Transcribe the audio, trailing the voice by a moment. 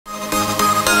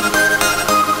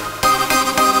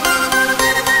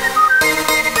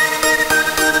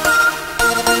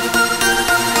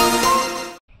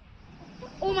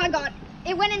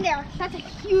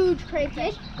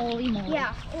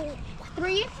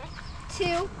2,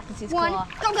 can see his 1. claw.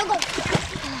 Go, go, go.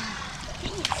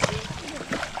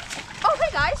 Oh,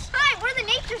 hey guys. Hi, we're the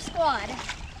Nature Squad.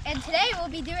 And today we'll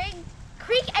be doing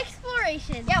creek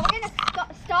exploration. Yeah, we're going to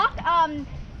stalk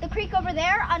the creek over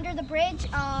there under the bridge.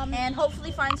 And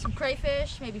hopefully find some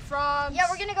crayfish, maybe frogs. Yeah,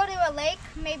 we're going to go to a lake.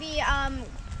 Maybe in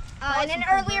an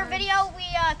earlier video we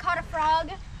caught a frog.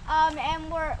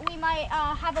 And we might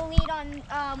have a lead on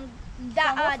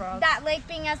that lake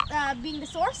being the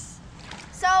source.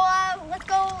 So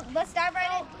let's dive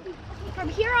right in. From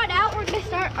here on out, we're gonna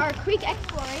start our creek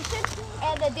exploration,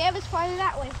 and the dam is farther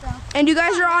that way. So. And you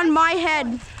guys are on my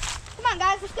head. Come on,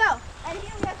 guys, let's go. And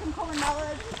here we have some corn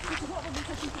melons. This is what we'll be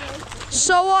cooking today.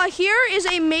 So here is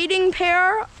a mating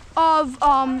pair of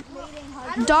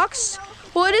ducks.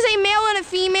 Well, it is a male and a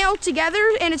female together,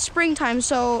 and it's springtime,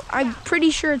 so I'm pretty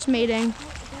sure it's mating.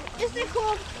 Just a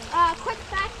cool, quick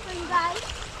fact for you guys.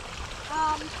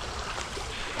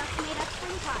 Ducks mate at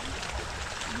springtime.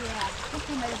 Yeah,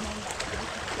 people might have known that.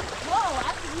 Whoa,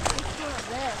 actually, we can still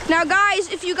this. Now, guys,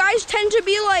 if you guys tend to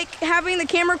be like having the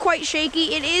camera quite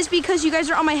shaky, it is because you guys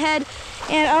are on my head,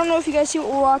 and I don't know if you guys see what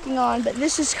we're walking on, but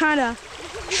this is kind of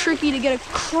tricky to get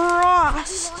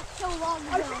across. So long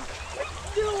ago.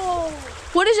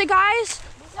 What is it, guys?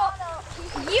 So,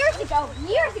 years ago,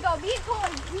 me and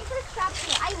Colin, we first trapped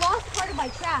here. I lost part of my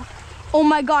trap. Oh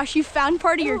my gosh, you found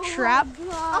part of your trap?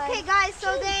 Okay, guys,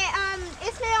 so they,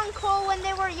 Ismail and Cole, when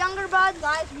they were younger buds,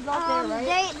 Guys, we got there, right?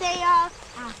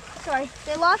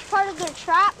 they lost part of their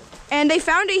trap. And they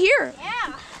found it here.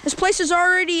 Yeah. This place is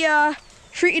already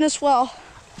treating us well.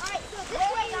 All right, so this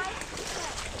way, guys.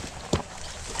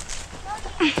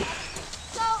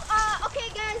 So, okay,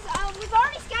 guys, we've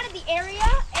already scouted the area,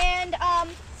 and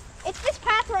it's this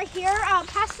path right here,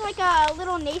 past like a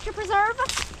little nature preserve.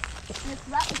 It's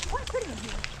quite pretty in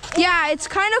here. Yeah, it's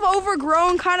kind of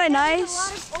overgrown, kind of There's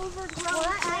nice. a lot of overgrown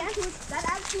That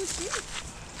adds to it too.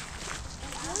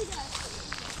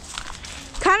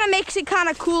 Kind of makes it kind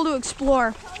of cool to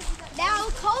explore. Now,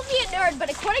 call me a nerd, but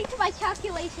according to my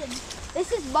calculations,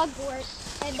 this is mugwort,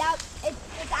 and now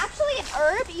it's actually an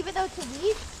herb, even though it's a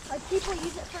weed. Like people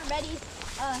use it for many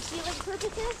healing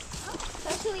purposes,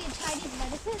 especially in Chinese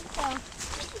medicine. So,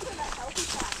 this is a healthy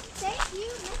fact. Thank you,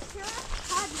 Mr.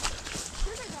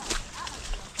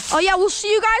 Oh yeah, we'll see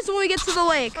you guys when we get to the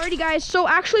lake. Alrighty guys, so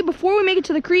actually before we make it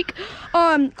to the creek,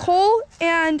 Cole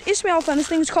and Ismail found this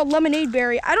thing. It's called lemonade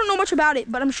berry. I don't know much about it,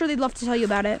 but I'm sure they'd love to tell you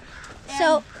about it.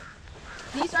 So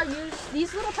these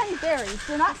little tiny berries,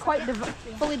 they're not quite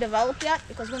fully developed yet,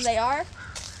 because when they are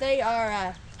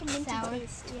Sour.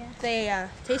 they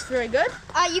taste very good.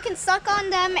 You can suck on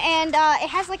them, and it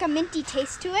has like a minty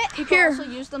taste to it. People Here, also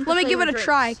use them to let me give it flavor a drinks.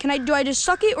 try. Do I just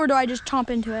suck it or do I just chomp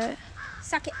into it?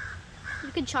 Suck it. You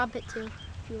can chomp it too, if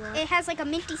you want. It has like a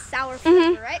minty sour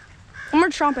flavor, right? I'm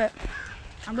gonna chomp it.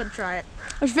 I'm gonna try it.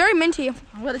 It's very minty. I'm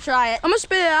gonna try it. I'm gonna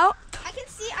spit it out. I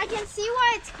can see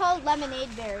why it's called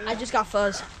lemonade berry. I just got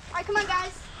fuzz. All right, come on,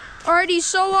 guys. Alrighty,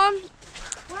 so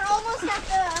We're almost at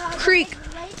the Creek. the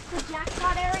lake, the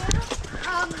jackpot area.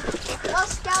 While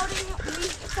scouting, we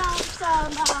found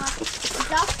some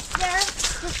ducks there,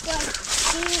 just like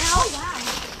hanging out. Oh, wow.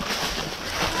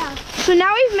 So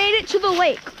now we've made it to the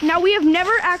lake. Now we have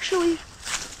never actually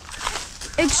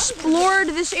explored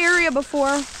this area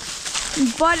before,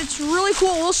 but it's really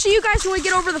cool. We'll see you guys when we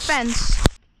get over the fence.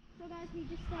 So guys, we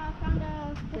just found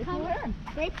a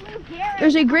great blue heron.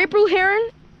 There's a great blue heron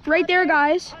right there,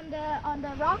 guys, on the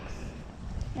rocks.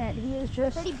 And he is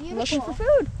just Pretty beautiful. looking for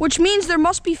food. which means there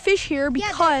must be fish here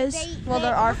because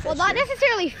There are fish. Well, not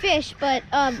necessarily fish, but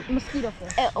mosquito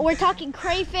fish. we're talking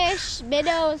crayfish,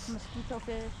 minnows. Mosquito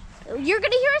fish. You're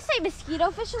gonna hear us say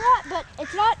mosquito fish a lot, but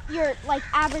it's not your like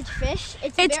average fish.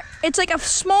 it's like a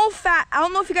small fat. I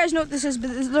don't know if you guys know what this is,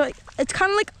 but it's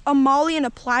kind of like a molly and a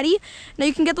platy. Now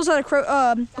you can get those at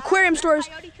aquarium stores.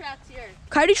 Coyote tracks here.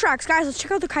 Coyote tracks, guys. Let's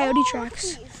check out the coyote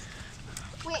tracks.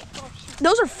 Wait.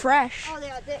 Those are fresh. Oh, these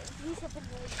have been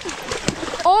really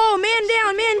Oh, man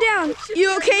down.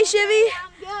 You okay, Chivy?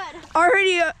 I'm good.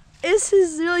 Already, this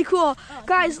is really cool.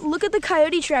 Guys, look at the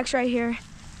coyote tracks right here.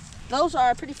 Those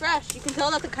are pretty fresh. You can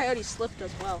tell that the coyote slipped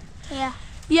as well. Yeah.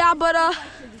 Yeah, but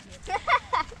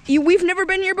we've never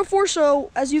been here before,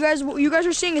 so as what you guys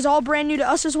are seeing is all brand new to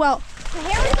us as well. The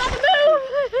heron's on the move.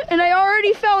 And I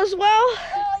already fell as well. Oh,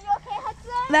 you okay,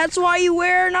 Hudson? That's why you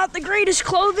wear not the greatest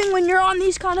clothing when you're on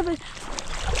these kind of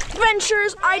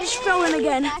adventures. I just fell in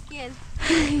again. Back in.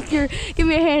 Here, give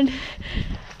me a hand.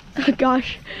 Oh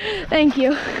gosh, thank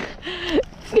you.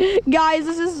 Guys,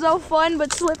 this is so fun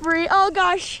but slippery. Oh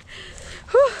gosh.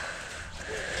 Whew.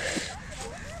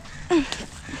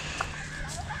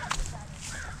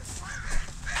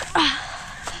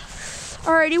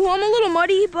 Alrighty, well, I'm a little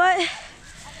muddy, but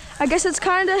I guess that's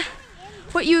kind of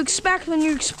what you expect when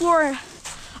you explore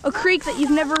a creek that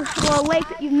you've never, or a lake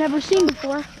that you've never seen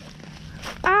before.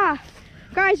 Ah,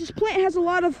 guys, this plant has a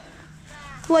lot of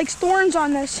like thorns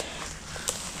on this.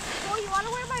 Oh, you want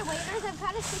to wear my waders? I'm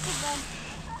kind of sick of them.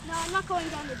 No, I'm not going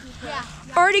down the deep end.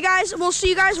 Yeah. Alrighty, guys, we'll see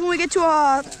you guys when we get to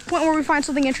a point where we find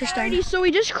something interesting. Alrighty, so we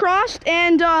just crossed,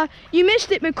 and you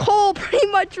missed it. McCole pretty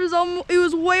much was it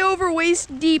was way over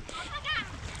waist deep,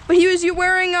 but he was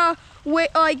wearing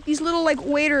like these little like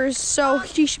waders, so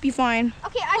he should be fine.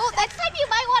 Okay, well, next time you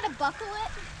might want to buckle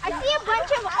it. I see a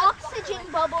bunch of oxygen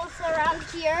bubbles around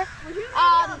here,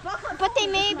 but they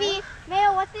may be,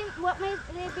 what may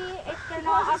they be if they're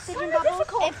not oxygen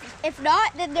bubbles? If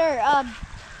not, then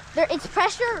it's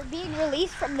pressure being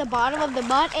released from the bottom of the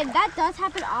mud, and that does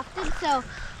happen often. So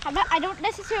I don't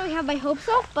necessarily have my hopes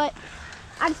up, but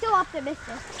I'm still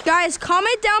optimistic. Guys,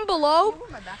 comment down below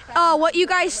what you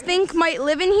guys think might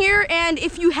live in here, and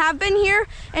if you have been here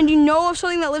and you know of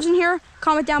something that lives in here,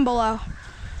 comment down below.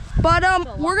 But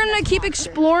we're gonna keep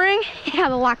exploring. Yeah,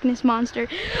 the Loch Ness Monster.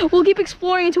 We'll keep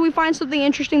exploring until we find something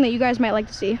interesting that you guys might like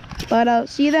to see. But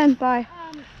see you then. Bye.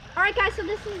 All right, guys. So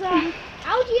this is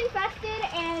algae infested,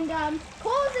 and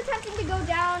Cole is attempting to go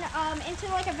down into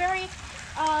like a very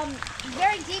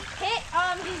deep pit.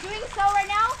 He's doing so right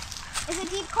now. Is it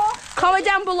deep, Cole? Comment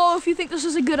down below if you think this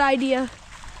is a good idea.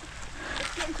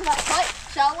 Let's get into that pit,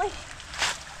 shall we?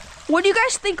 What do you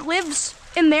guys think lives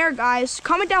in there, guys?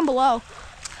 Comment down below.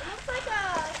 Looks like a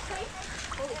crayfish.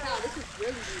 Holy cow, this is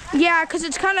really deep. Yeah, because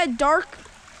it's kind of dark.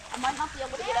 I might not be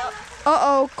able to get out.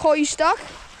 Uh-oh, Cole, you stuck?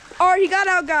 All right, he got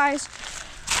out, guys.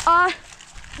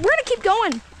 We're gonna keep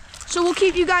going. So we'll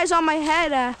keep you guys on my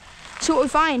head, see what we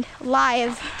find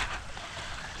live.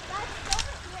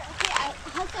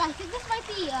 I think this might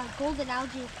be golden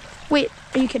algae. Wait,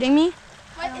 are you kidding me?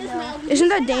 Isn't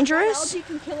that dangerous? Algae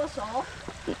can kill us all.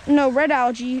 No, red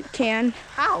algae can.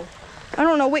 How? I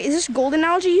don't know. Wait, is this golden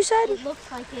algae you said? It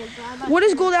looks like it, but I'm not What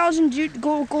does sure. golden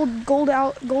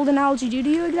algae do to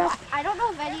you exactly? I don't know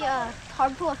of any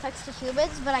harmful effects to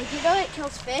humans, but I do know it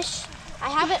kills fish. I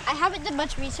haven't done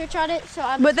much research on it, so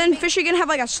I'm. But then fish are gonna have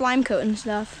like a slime coat and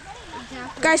stuff.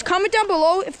 Exactly. Guys, comment down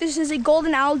below if this is a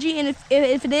golden algae, and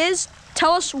if it is,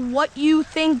 tell us what you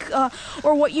think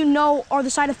or what you know are the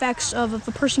side effects of if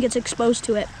a person gets exposed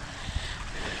to it.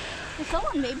 Can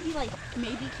someone maybe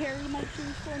carry my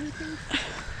shoes or anything?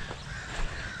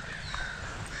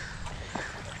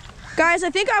 Guys, I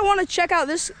think I want to check out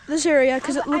this area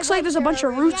because it looks like there's a bunch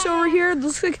of roots over here. It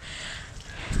looks like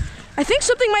I think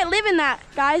something might live in that,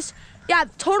 guys. Yeah,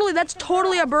 totally. That's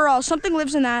totally a burrow. Something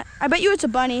lives in that. I bet you it's a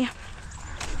bunny.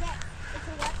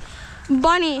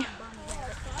 Bunny.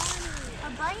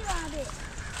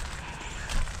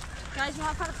 Guys, you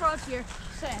have kind of frogs here.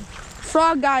 Just saying.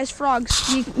 Frog, guys,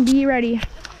 frogs. Be ready.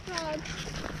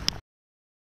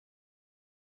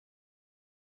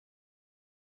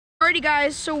 Alrighty,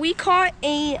 guys. So we caught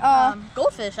a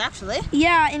Goldfish, actually.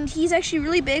 yeah, and he's actually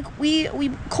really big.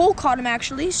 Cole caught him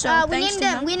actually. So thanks to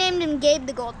him. We named him Gabe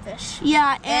the goldfish.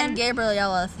 Yeah, And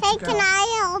Gabriella. Hey, can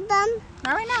I hold them?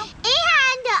 Not right now.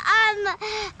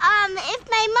 And if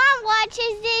my mom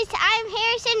watches this, I'm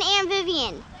Harrison and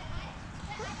Vivian.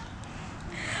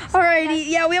 Alrighty,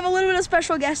 yeah, we have a little bit of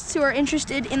special guests who are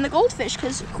interested in the goldfish,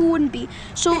 because who wouldn't be?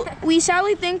 So we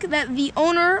sadly think that the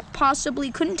owner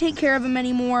possibly couldn't take care of him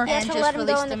anymore. And to just let him go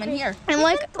released in the them in creek. here. And He's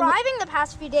like, been thriving the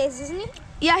past few days, isn't he?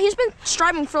 yeah, he's been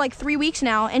striving for like 3 weeks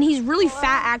now, and he's really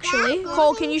fat actually.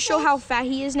 Cole, can you show how fat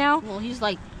he is now? Well, he's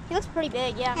like, He looks pretty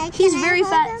big, yeah. He's very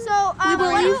fat. So, We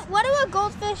believe- what do a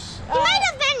goldfish? He might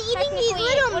have been eating these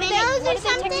little minnows or What do they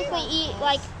something. technically eat,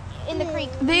 like in the creek?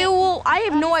 They will, I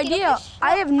have no idea.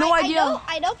 I have no idea.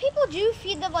 I know people do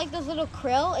feed them like those little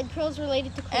krill, and krill's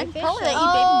related to and crayfish. probably they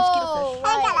eat baby mosquito fish.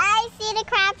 Right. I see the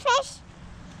crabfish?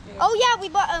 Oh yeah, we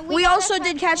bought. We also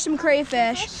did catch some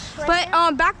crayfish. But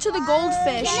back to the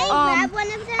goldfish. grab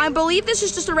one of them? I believe this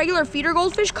is just a regular feeder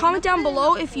goldfish. Comment down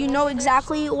below if you know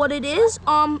exactly what it is.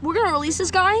 We're gonna release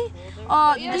this guy.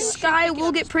 This guy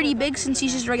will get pretty big since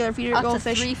he's just a regular feeder Up to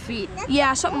goldfish. 3 feet.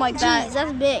 Yeah, something like that. Jeez,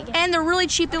 that's big. And they're really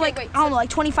cheap. They're like, I don't know, like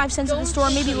 25 cents at the store,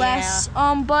 maybe less.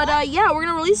 But yeah, we're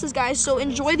gonna release this guy. So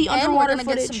enjoy the And we're underwater gonna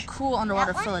get footage. some cool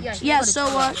underwater footage. Yeah, so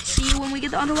see you when we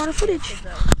get the underwater footage.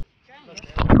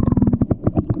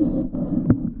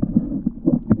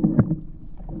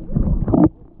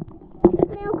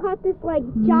 Caught this like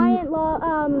giant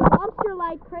lobster-like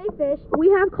like crayfish. We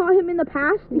have caught him in the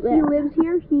past. He lives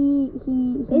here. He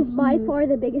is by far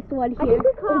the biggest one here. I think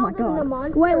we caught him the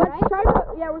monster. Wait, let's try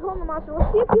to. Yeah, we're calling the monster.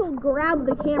 Let's see if he'll grab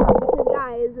the camera. Because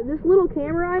guys, this little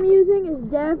camera I'm using is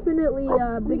definitely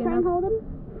big enough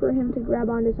for him to grab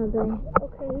onto something.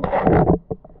 Okay.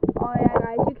 Oh yeah,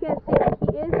 guys, you can't see it.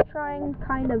 He is trying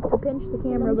kind of to pinch the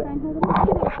camera, but he's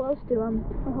getting close to him.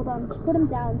 Oh, hold on, put him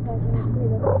down so I can see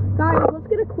this. Guys, let's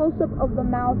get a close-up of the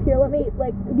mouth here. Let me,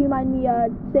 do you mind me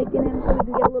taking him so we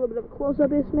can get a little bit of a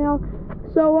close-up, Ismail?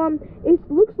 So, it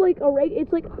looks like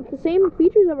it's like the same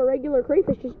features of a regular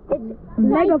crayfish, just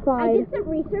megaphied. I did some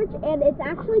research, and it's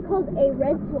actually called a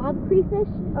red swamp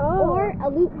crayfish or a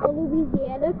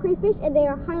Louisiana crayfish, and they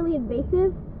are highly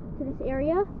invasive to this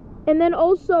area. And then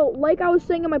also, like I was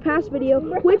saying in my past video,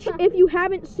 which if you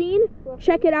haven't seen,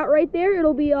 check it out right there.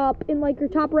 It'll be up in like your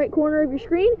top right corner of your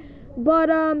screen. But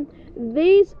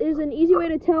this is an easy way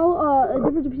to tell a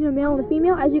difference between a male and a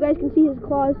female. As you guys can see, his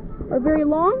claws are very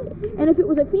long, and if it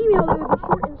was a female, they would be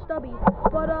short and stubby.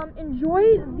 But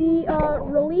enjoy the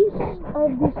release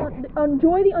of this.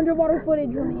 Enjoy the underwater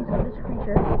footage release of this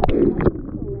creature.